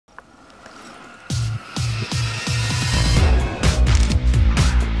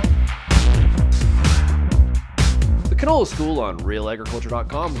Canola School on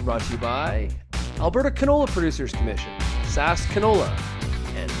RealAgriculture.com is brought to you by Alberta Canola Producers Commission, Sask Canola,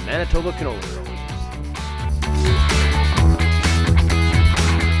 and Manitoba Canola Growers.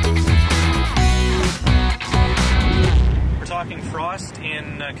 We're talking frost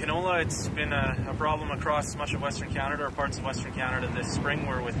in canola. It's been a problem across much of Western Canada, or parts of Western Canada this spring.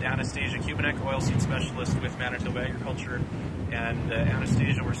 We're with Anastasia Kubinec, oilseed specialist with Manitoba Agriculture. And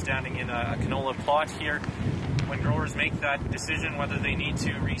Anastasia, we're standing in a canola plot here. When growers make that decision whether they need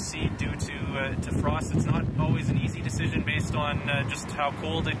to reseed due to frost, it's not always an easy decision based on just how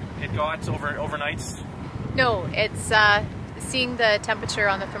cold it got overnight. No, it's seeing the temperature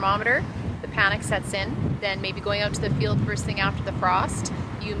on the thermometer, the panic sets in, then maybe going out to the field first thing after the frost.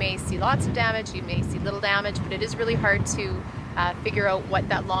 You may see lots of damage, you may see little damage, but it is really hard to figure out what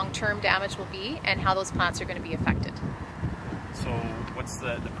that long-term damage will be and how those plants are going to be affected. So what's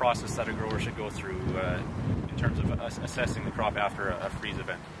the process that a grower should go through in terms of assessing the crop after a freeze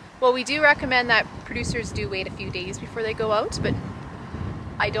event? Well, we do recommend that producers do wait a few days before they go out, but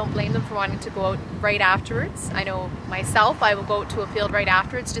I don't blame them for wanting to go out right afterwards. I know myself, I will go out to a field right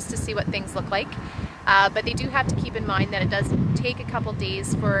afterwards just to see what things look like. But they do have to keep in mind that it does take a couple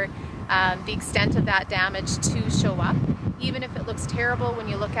days for the extent of that damage to show up. Even if it looks terrible when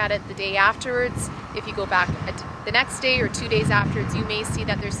you look at it the day afterwards, if you go back the next day or 2 days afterwards, you may see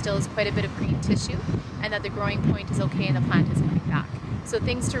that there still is quite a bit of green tissue and that the growing point is okay and the plant is coming back. So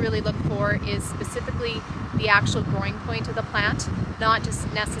things to really look for is specifically the actual growing point of the plant, not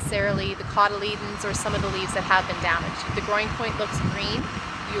just necessarily the cotyledons or some of the leaves that have been damaged. If the growing point looks green,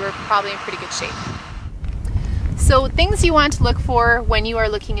 you are probably in pretty good shape. So things you want to look for when you are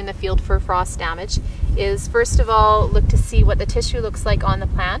looking in the field for frost damage is, first of all, look to see what the tissue looks like on the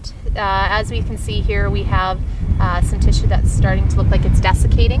plant. As we can see here, we have some tissue that's starting to look like it's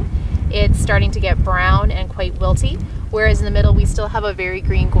desiccating. It's starting to get brown and quite wilty, whereas in the middle we still have a very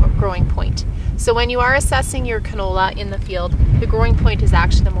green growing point. So when you are assessing your canola in the field, the growing point is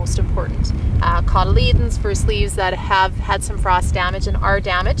actually the most important. Cotyledons, first leaves that have had some frost damage and are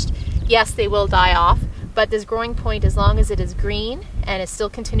damaged, yes, they will die off, but this growing point, as long as it is green and is still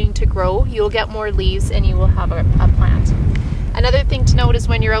continuing to grow, you'll get more leaves and you will have a plant. Another thing to note is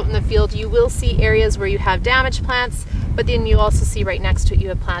when you're out in the field, you will see areas where you have damaged plants, but then you also see right next to it you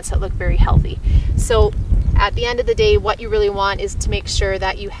have plants that look very healthy. So at the end of the day, what you really want is to make sure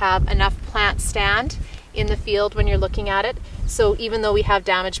that you have enough plant stand in the field when you're looking at it. So even though we have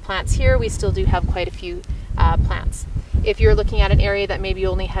damaged plants here, we still do have quite a few plants. If you're looking at an area that maybe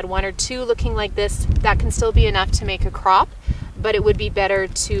only had one or two looking like this, that can still be enough to make a crop, but it would be better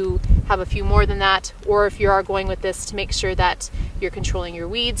to have a few more than that, or if you are going with this, to make sure that you're controlling your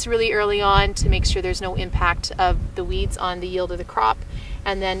weeds really early on to make sure there's no impact of the weeds on the yield of the crop,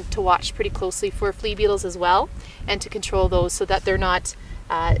 and then to watch pretty closely for flea beetles as well, and to control those so that they're not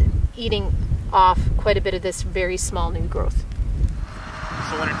eating off quite a bit of this very small new growth.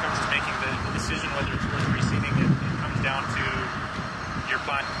 So when it comes to making the decision whether it's worth reseeding, it comes down to your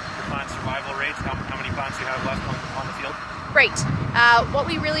plant survival rate, how many plants you have left on the field? Right. What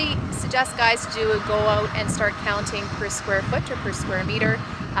we really suggest guys to do is go out and start counting per square foot or per square meter.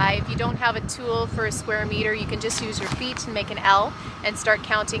 If you don't have a tool for a square meter, you can just use your feet and make an L and start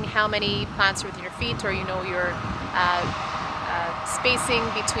counting how many plants are within your feet, or you know your spacing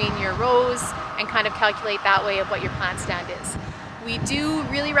between your rows, and kind of calculate that way of what your plant stand is. We do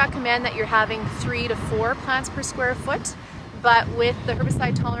really recommend that you're having 3 to 4 plants per square foot. But with the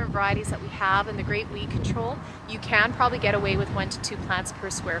herbicide tolerant varieties that we have and the great weed control, you can probably get away with 1 to 2 plants per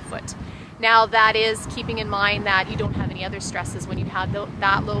square foot. Now that is keeping in mind that you don't have any other stresses when you have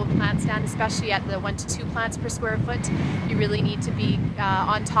that low plant stand, especially at the 1 to 2 plants per square foot. You really need to be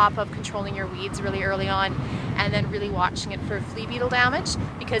on top of controlling your weeds really early on, and then really watching it for flea beetle damage,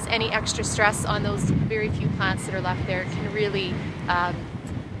 because any extra stress on those very few plants that are left there can really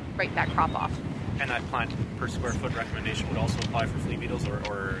break that crop off. And that plant per square foot recommendation would also apply for flea beetles or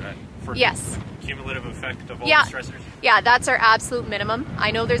for yes. The cumulative effect of all yeah. the stressors? Yeah, that's our absolute minimum.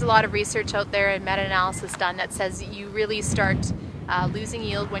 I know there's a lot of research out there and meta-analysis done that says you really start losing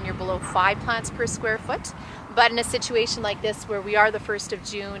yield when you're below 5 plants per square foot. But in a situation like this where we are the 1st of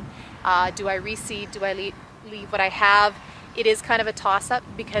June, do I reseed, do I leave what I have? It is kind of a toss-up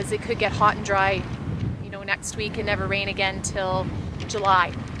because it could get hot and dry, you know, next week and never rain again till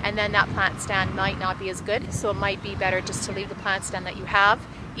July, and then that plant stand might not be as good, so it might be better just to leave the plant stand that you have,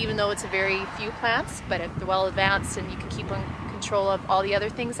 even though it's a very few plants, but if they're well advanced and you can keep on control of all the other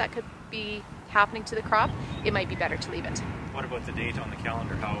things that could be happening to the crop, it might be better to leave it. What about the date on the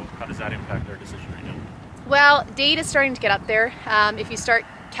calendar? How does that impact our decision right now? Well, date is starting to get up there. If you start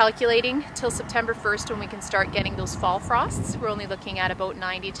calculating till September 1st when we can start getting those fall frosts. We're only looking at about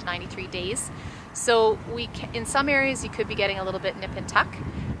 90 to 93 days. So in some areas you could be getting a little bit nip and tuck.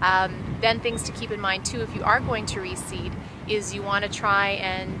 Then things to keep in mind too if you are going to reseed is you want to try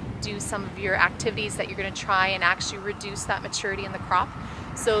and do some of your activities that you're going to try and actually reduce that maturity in the crop.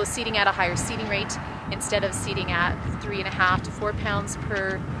 So seeding at a higher seeding rate, instead of seeding at 3.5 to 4 pounds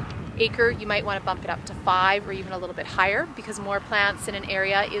per acre, you might want to bump it up to 5 or even a little bit higher, because more plants in an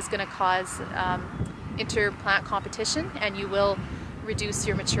area is going to cause inter-plant competition and you will reduce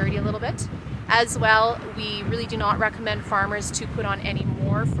your maturity a little bit. As well, we really do not recommend farmers to put on any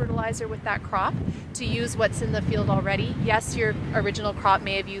more fertilizer with that crop, to use what's in the field already. Yes, your original crop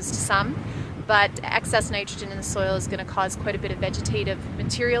may have used some, but excess nitrogen in the soil is going to cause quite a bit of vegetative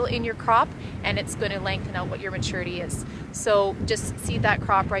material in your crop, and it's going to lengthen out what your maturity is. So just seed that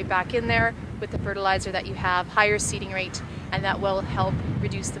crop right back in there with the fertilizer that you have, higher seeding rate, and that will help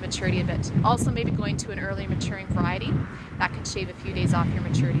reduce the maturity a bit. Also, maybe going to an early maturing variety, that can shave a few days off your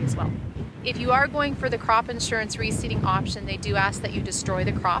maturity as well. If you are going for the crop insurance reseeding option, they do ask that you destroy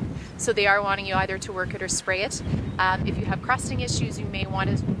the crop. So they are wanting you either to work it or spray it. If you have crusting issues, you may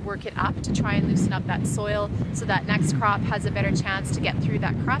want to work it up to try and loosen up that soil so that next crop has a better chance to get through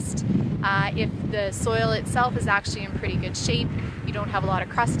that crust. If the soil itself is actually in pretty good shape, you don't have a lot of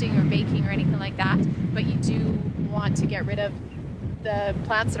crusting or baking or anything like that, but you do want to get rid of the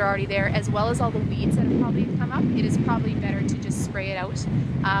plants that are already there, as well as all the weeds that have probably come up, it is probably better to just spray it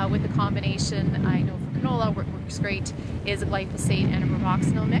out with the combination. I know for canola works great is a glyphosate and a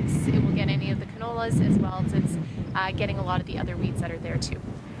riboxanil mix. It will get any of the canolas as well as it's getting a lot of the other weeds that are there too.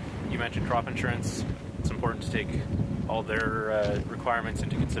 You mentioned crop insurance. It's important to take all their requirements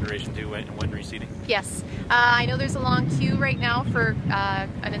into consideration too when reseeding? Yes. I know there's a long queue right now for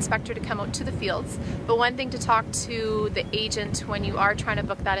an inspector to come out to the fields, but one thing to talk to the agent when you are trying to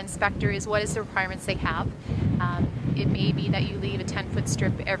book that inspector is what is the requirements they have. It may be that you leave a 10-foot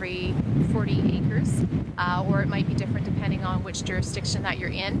strip every 40 acres, or it might be different depending on which jurisdiction that you're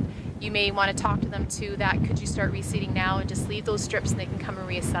in. You may want to talk to them too that could you start reseeding now and just leave those strips and they can come and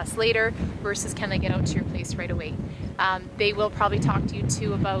reassess later, versus can they get out to your place right away. They will probably talk to you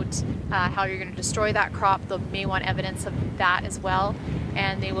too about how you're going to destroy that crop. They may want evidence of that as well,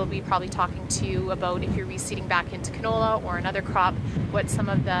 and they will be probably talking to you about if you're reseeding back into canola or another crop, what some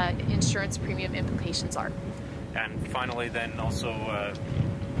of the insurance premium implications are. And finally then also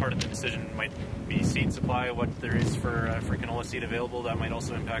part of the decision might be seed supply, what there is for canola seed available. That might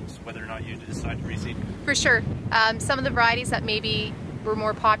also impact whether or not you decide to reseed. For sure. Some of the varieties that maybe were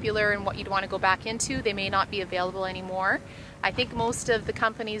more popular and what you'd want to go back into, they may not be available anymore. I think most of the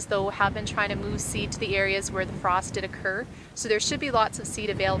companies though have been trying to move seed to the areas where the frost did occur. So there should be lots of seed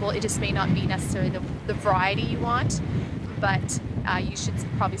available. It just may not be necessarily the variety you want, but you should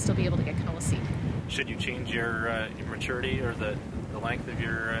probably still be able to get canola seed. Should you change your maturity or the length of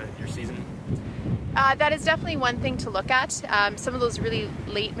your season? That is definitely one thing to look at. Some of those really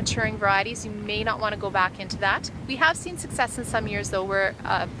late maturing varieties, you may not want to go back into that. We have seen success in some years though where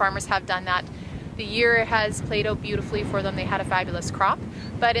farmers have done that. The year has played out beautifully for them. They had a fabulous crop,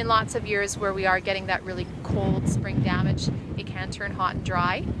 but in lots of years where we are getting that really cold spring damage, it can turn hot and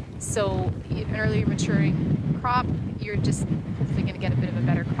dry. So an early maturing crop, you're just hopefully going to get a bit of a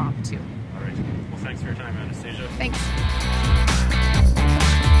better crop too. All right. Well, thanks for your time, Anastasia. Thanks.